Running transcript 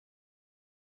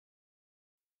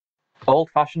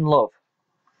Old-Fashioned Love,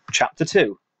 Chapter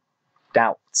 2,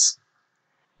 Doubts.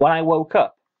 When I woke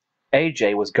up,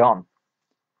 AJ was gone,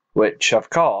 which, of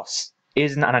course,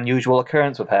 isn't an unusual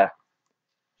occurrence with her.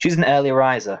 She's an early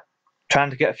riser, trying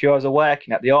to get a few hours of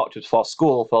working at the orchard before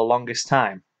school for the longest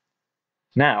time.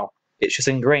 Now, it's just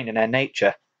ingrained in her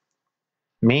nature.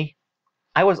 Me?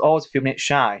 I was always a few minutes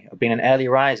shy of being an early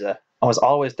riser and was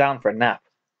always down for a nap,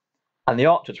 and the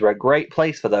orchards were a great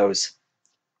place for those.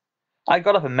 I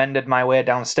got up and mended my way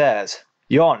downstairs,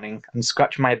 yawning and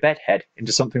scratching my bed head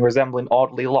into something resembling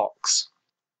orderly locks.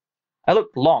 I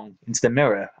looked long into the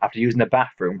mirror after using the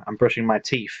bathroom and brushing my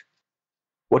teeth.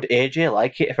 Would AJ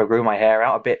like it if I grew my hair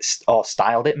out a bit or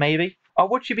styled it maybe? Or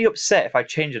would she be upset if I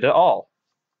changed it at all?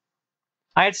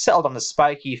 I had settled on the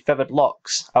spiky, feathered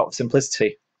locks out of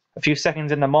simplicity. A few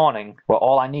seconds in the morning were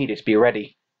all I needed to be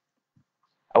ready.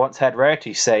 I once heard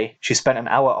Rarity say she spent an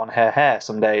hour on her hair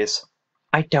some days.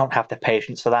 I don't have the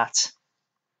patience for that.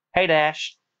 Hey,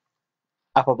 Dash,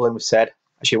 Apple Bloom said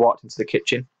as she walked into the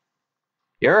kitchen.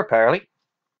 You're up early.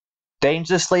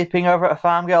 Danger sleeping over at a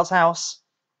farm girl's house?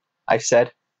 I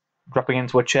said, dropping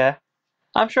into a chair.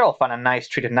 I'm sure I'll find a nice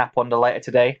tree to nap under later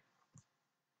today.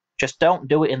 Just don't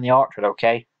do it in the orchard,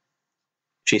 okay?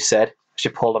 She said as she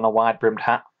pulled on a wide-brimmed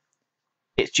hat.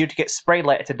 It's due to get sprayed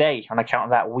later today on account of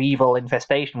that weevil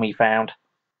infestation we found.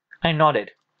 I nodded,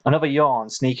 another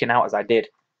yawn sneaking out as I did.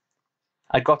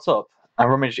 I got up and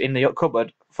rummaged in the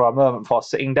cupboard for a moment before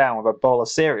sitting down with a bowl of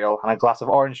cereal and a glass of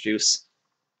orange juice.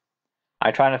 I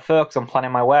tried to focus on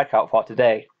planning my workout for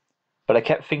today, but I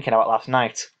kept thinking about last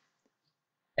night.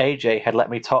 AJ had let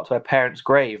me talk to her parents'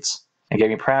 graves and gave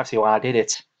me privacy while I did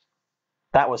it.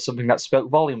 That was something that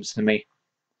spoke volumes to me,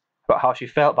 about how she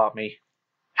felt about me,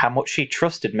 how much she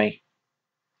trusted me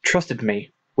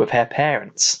with her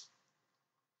parents.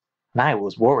 And I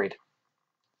was worried.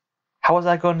 How was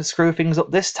I going to screw things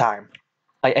up this time?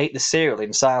 I ate the cereal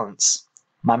in silence,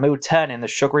 my mood turning the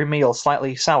sugary meal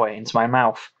slightly sour into my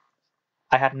mouth.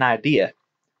 I had an idea,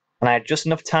 and I had just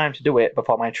enough time to do it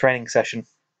before my training session.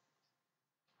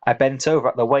 I bent over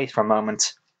at the waist for a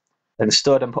moment, then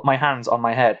stood and put my hands on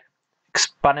my head,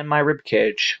 expanding my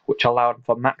ribcage, which allowed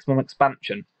for maximum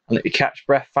expansion and let me catch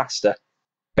breath faster.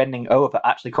 Bending over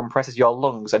actually compresses your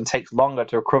lungs and takes longer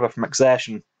to recover from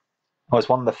exertion. It was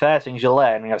one of the first things you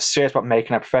learn when you're serious about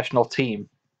making a professional team.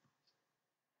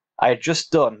 I had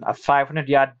just done a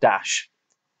 500-yard dash,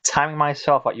 timing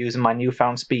myself out using my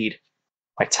newfound speed.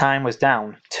 My time was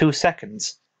down 2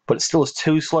 seconds, but it still was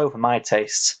too slow for my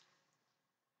tastes.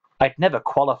 I'd never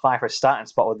qualify for a starting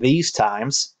spot with these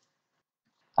times.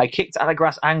 I kicked at the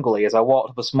grass angrily as I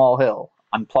walked up a small hill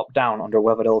and plopped down under a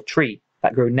weathered old tree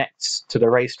that grew next to the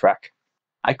racetrack.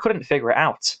 I couldn't figure it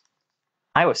out.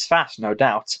 I was fast, no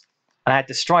doubt, and I had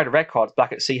destroyed records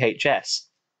back at CHS,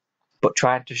 but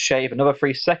trying to shave another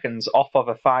 3 seconds off of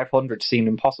a 500 seemed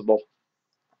impossible.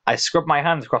 I scrubbed my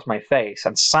hands across my face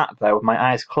and sat there with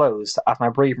my eyes closed as my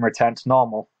breathing returned to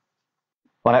normal.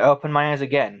 When I opened my eyes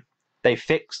again, they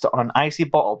fixed on an icy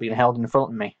bottle being held in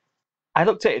front of me. I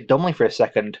looked at it dumbly for a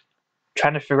second,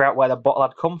 trying to figure out where the bottle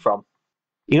had come from.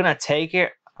 You gonna take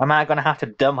it, or am I gonna have to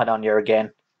dump it on you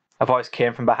again? A voice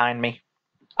came from behind me.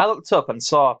 I looked up and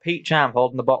saw a peach arm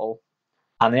holding the bottle,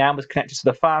 and the arm was connected to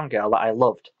the farm girl that I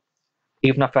loved,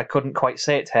 even if I couldn't quite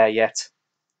say it to her yet.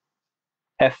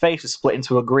 Her face was split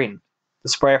into a grin, the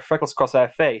spray of freckles across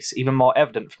her face even more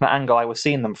evident from the angle I was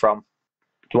seeing them from.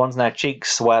 The ones in her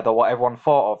cheeks were what everyone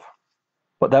thought of,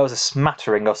 but there was a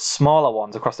smattering of smaller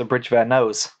ones across the bridge of her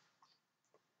nose.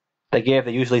 They gave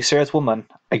the usually serious woman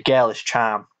a girlish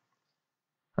charm,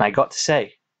 and I got to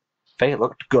say, they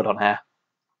looked good on her.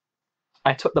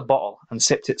 I took the bottle and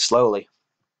sipped it slowly.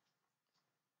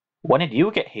 When did you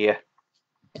get here?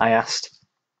 I asked.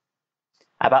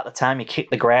 About the time you kicked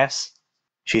the grass,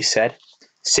 she said,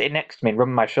 sitting next to me and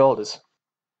rubbing my shoulders.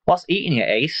 What's eating you,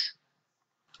 Ace?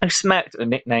 I smirked at the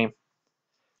nickname.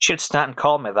 She had started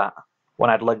calling me that when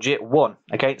I'd legit won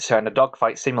against her in a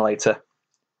dogfight simulator.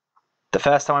 The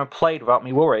first time I played without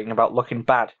me worrying about looking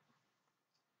bad.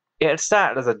 It had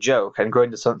started as a joke and grew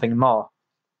into something more.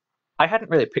 I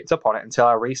hadn't really picked up on it until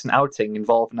our recent outing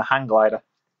involving a hang glider.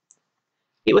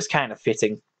 It was kind of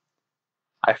fitting.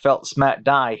 I felt Smirk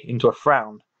die into a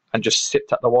frown and just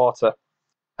sipped at the water.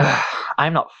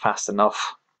 I'm not fast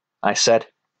enough, I said.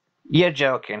 You're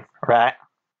joking, right?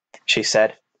 She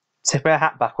said, tipping her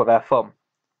hat back with her thumb.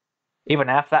 Even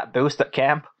after that boost at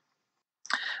camp?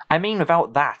 I mean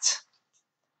without that,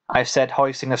 I said,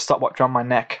 hoisting a stopwatch on my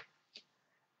neck.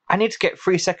 I need to get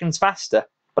 3 seconds faster,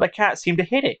 but I can't seem to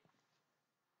hit it.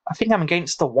 I think I'm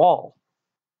against the wall.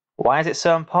 Why is it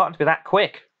so important to be that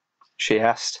quick? She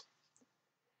asked.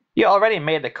 You already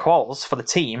made the calls for the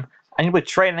team, and you were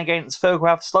training against folk who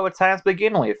have slower times to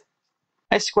begin with.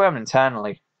 I squirmed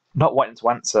internally, not wanting to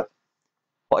answer.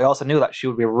 But I also knew that she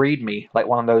would read me like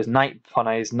one of those night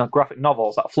ponies graphic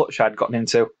novels that Flutch had gotten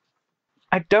into.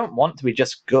 I don't want to be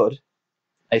just good,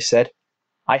 I said.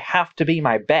 I have to be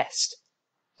my best.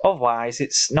 Otherwise,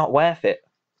 it's not worth it.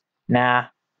 Nah,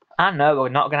 I know we're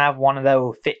not going to have one of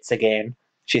those fits again,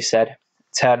 she said,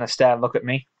 turning a stern look at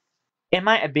me. It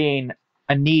might have been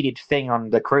a needed thing on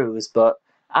the cruise, but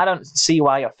I don't see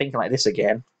why you're thinking like this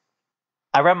again.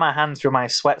 I ran my hands through my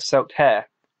sweat-soaked hair,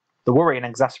 the worry and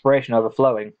exasperation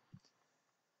overflowing.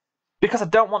 Because I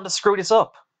don't want to screw this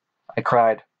up, I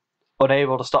cried,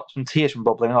 unable to stop some tears from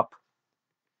bubbling up.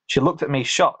 She looked at me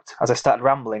shocked as I started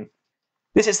rambling.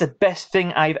 This is the best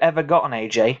thing I've ever gotten,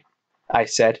 AJ, I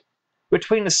said.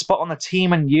 Between the spot on the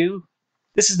team and you,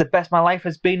 this is the best my life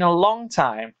has been in a long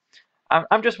time.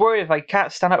 I'm just worried if I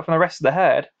can't stand out from the rest of the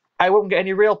herd, I won't get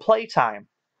any real play time,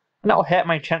 and that'll hurt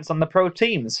my chance on the pro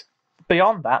teams.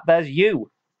 Beyond that, there's you.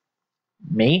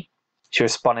 Me? She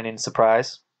responded in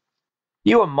surprise.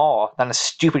 You are more than a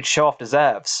stupid show-off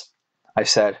deserves, I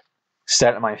said,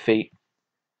 staring at my feet.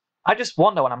 I just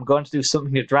wonder when I'm going to do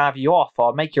something to drive you off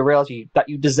or make you realize that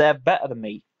you deserve better than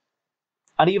me.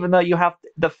 And even though you have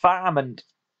the farm, and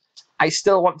I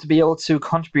still want to be able to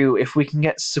contribute if we can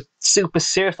get super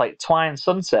serious like Twine and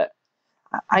Sunset.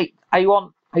 I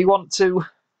want to...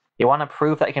 You want to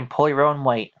prove that you can pull your own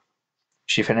weight,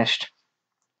 she finished.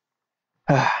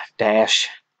 Dash.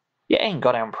 You ain't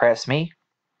got to impress me.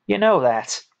 You know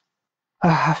that.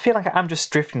 I feel like I'm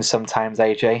just drifting sometimes,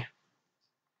 AJ,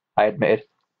 I admitted,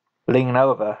 leaning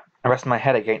over and resting my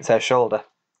head against her shoulder.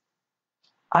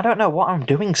 I don't know what I'm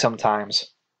doing sometimes.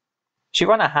 She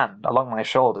ran a hand along my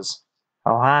shoulders.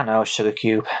 Oh, I know, Sugar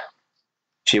Cube,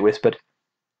 she whispered.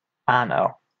 I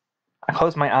know. I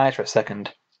closed my eyes for a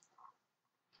second.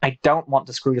 I don't want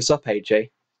to screw this up,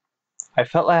 AJ. I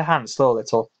felt her hand slow a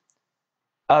little.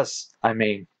 Us, I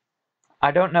mean. I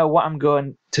don't know what I'm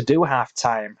going to do half the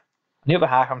time. On the other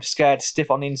half, I'm scared stiff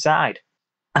on the inside.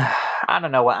 I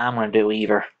don't know what I'm going to do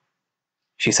either,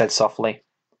 she said softly.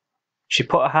 She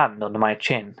put a hand under my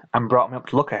chin and brought me up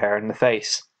to look at her in the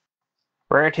face.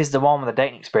 Rarity's the one with the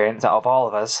dating experience out of all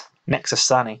of us, next to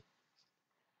Sunny.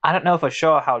 I don't know for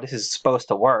sure how this is supposed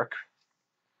to work.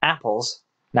 Apples,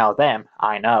 now them,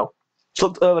 I know. She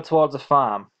looked over towards the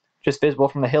farm, just visible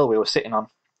from the hill we were sitting on.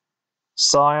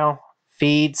 Soil,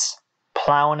 feeds,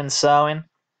 ploughing and sowing,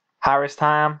 harvest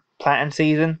time, planting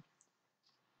season.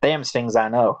 Them's things I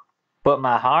know. But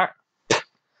my heart,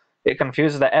 it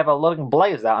confuses the ever-loving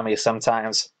blaze out of me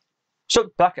sometimes. She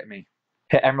looked back at me,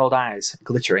 her emerald eyes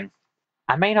glittering.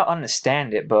 I may not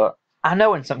understand it, but I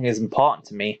know when something is important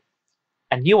to me.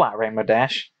 And you are, Rainbow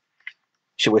Dash,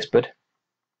 she whispered.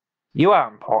 You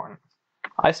are important.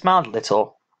 I smiled a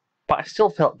little, but I still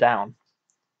felt down.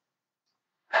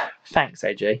 Thanks,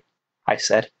 AJ, I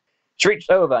said. She reached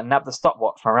over and nabbed the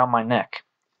stopwatch from around my neck,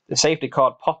 the safety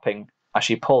cord popping as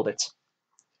she pulled it.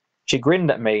 She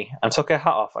grinned at me and took her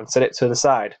hat off and set it to the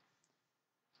side.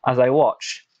 As I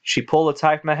watched, she pulled the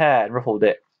tie from her hair and ruffled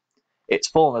it, its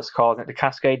fullness causing it to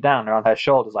cascade down around her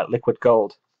shoulders like liquid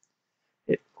gold.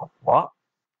 What?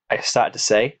 I started to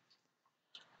say.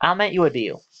 I'll make you a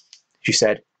deal, she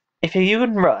said. If you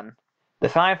can run the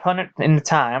 500 in the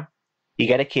time, you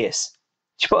get a kiss.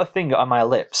 She put a finger on my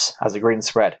lips as the grin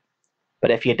spread.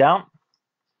 But if you don't,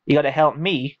 you gotta help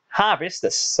me harvest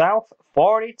the South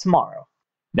 40 tomorrow.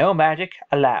 No magic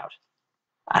allowed.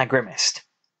 I grimaced.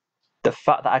 The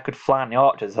fact that I could fly in the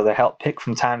orchards as I helped pick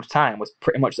from time to time was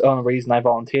pretty much the only reason I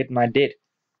volunteered, and I did.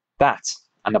 That,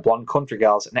 and the blonde country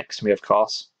girls next to me, of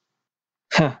course.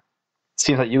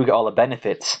 Seems like you get all the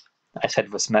benefits, I said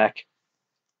with a smirk.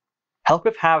 Help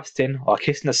with harvesting or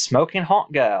kissing a smoking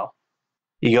hot girl.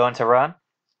 You going to run?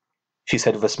 She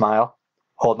said with a smile,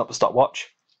 holding up the stopwatch.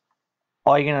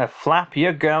 Or are you going to flap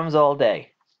your gums all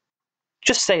day?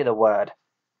 Just say the word,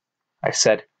 I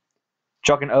said,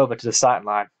 jogging over to the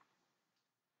sideline.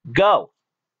 Go!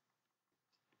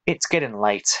 It's getting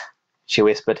late, she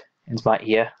whispered into my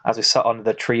ear as we sat under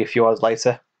the tree a few hours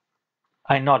later.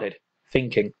 I nodded,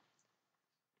 thinking.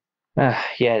 Yeah,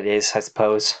 it is, I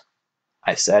suppose,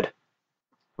 I said.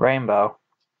 Rainbow,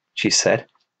 she said.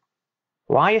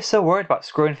 Why are you so worried about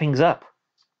screwing things up?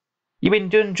 You've been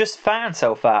doing just fine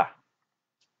so far.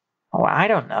 Oh, I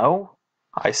don't know,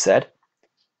 I said.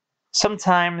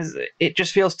 Sometimes it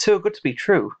just feels too good to be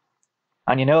true.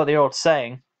 And you know the old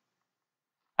saying.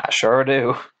 I sure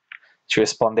do, she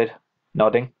responded,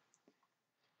 nodding.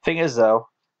 Thing is, though,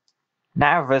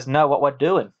 neither of us know what we're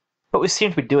doing, but we seem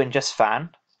to be doing just fine.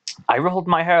 I ruffled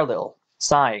my hair a little,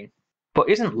 sighing. But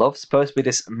isn't love supposed to be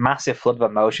this massive flood of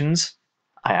emotions?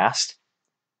 I asked.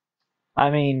 I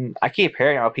mean, I keep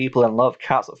hearing how people in love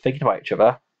can't stop thinking about each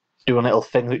other, doing little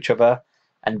things with each other,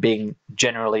 and being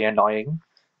generally annoying.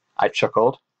 I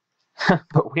chuckled.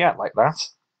 But we aren't like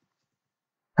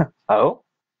that. Oh?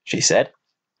 She said.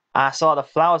 I saw the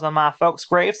flowers on my folks'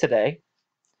 graves today,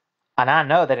 and I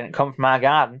know they didn't come from our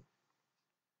garden.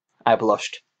 I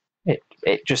blushed.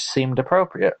 It just seemed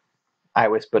appropriate, I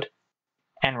whispered.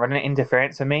 And running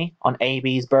interference with me on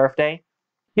AB's birthday?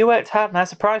 You worked hard on our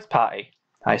surprise party,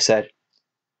 I said.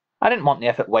 I didn't want the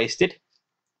effort wasted.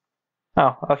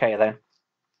 Oh, okay then,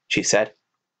 she said,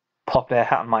 popping her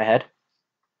hat on my head.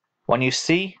 When you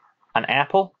see an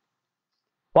apple,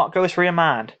 what goes through your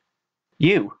mind?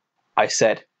 You, I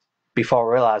said,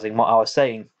 before realizing what I was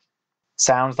saying.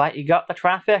 Sounds like you got the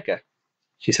trifecta,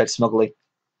 she said smugly,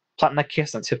 planting a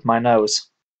kiss on the tip of my nose.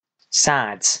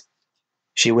 Sides,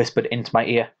 she whispered into my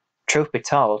ear. Truth be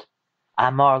told,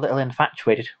 I'm more a little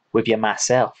infatuated with you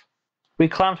myself. We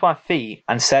climbed to our feet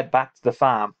and sped back to the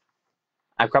farm.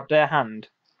 I grabbed her hand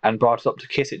and brought it up to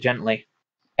kiss it gently.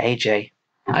 AJ,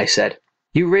 I said,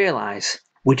 you realize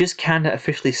we just kinda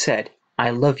officially said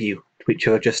I love you to each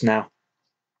other just now.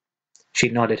 She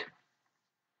nodded.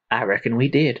 I reckon we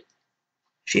did,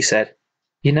 she said.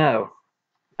 You know,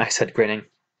 I said, grinning,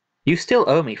 you still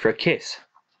owe me for a kiss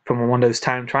from one of those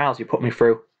time trials you put me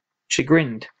through. She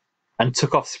grinned and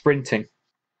took off sprinting.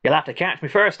 You'll have to catch me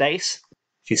first, Ace,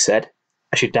 she said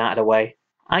as she darted away.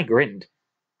 I grinned.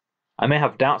 I may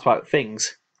have doubts about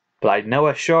things, but I know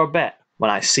a sure bet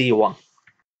when I see one.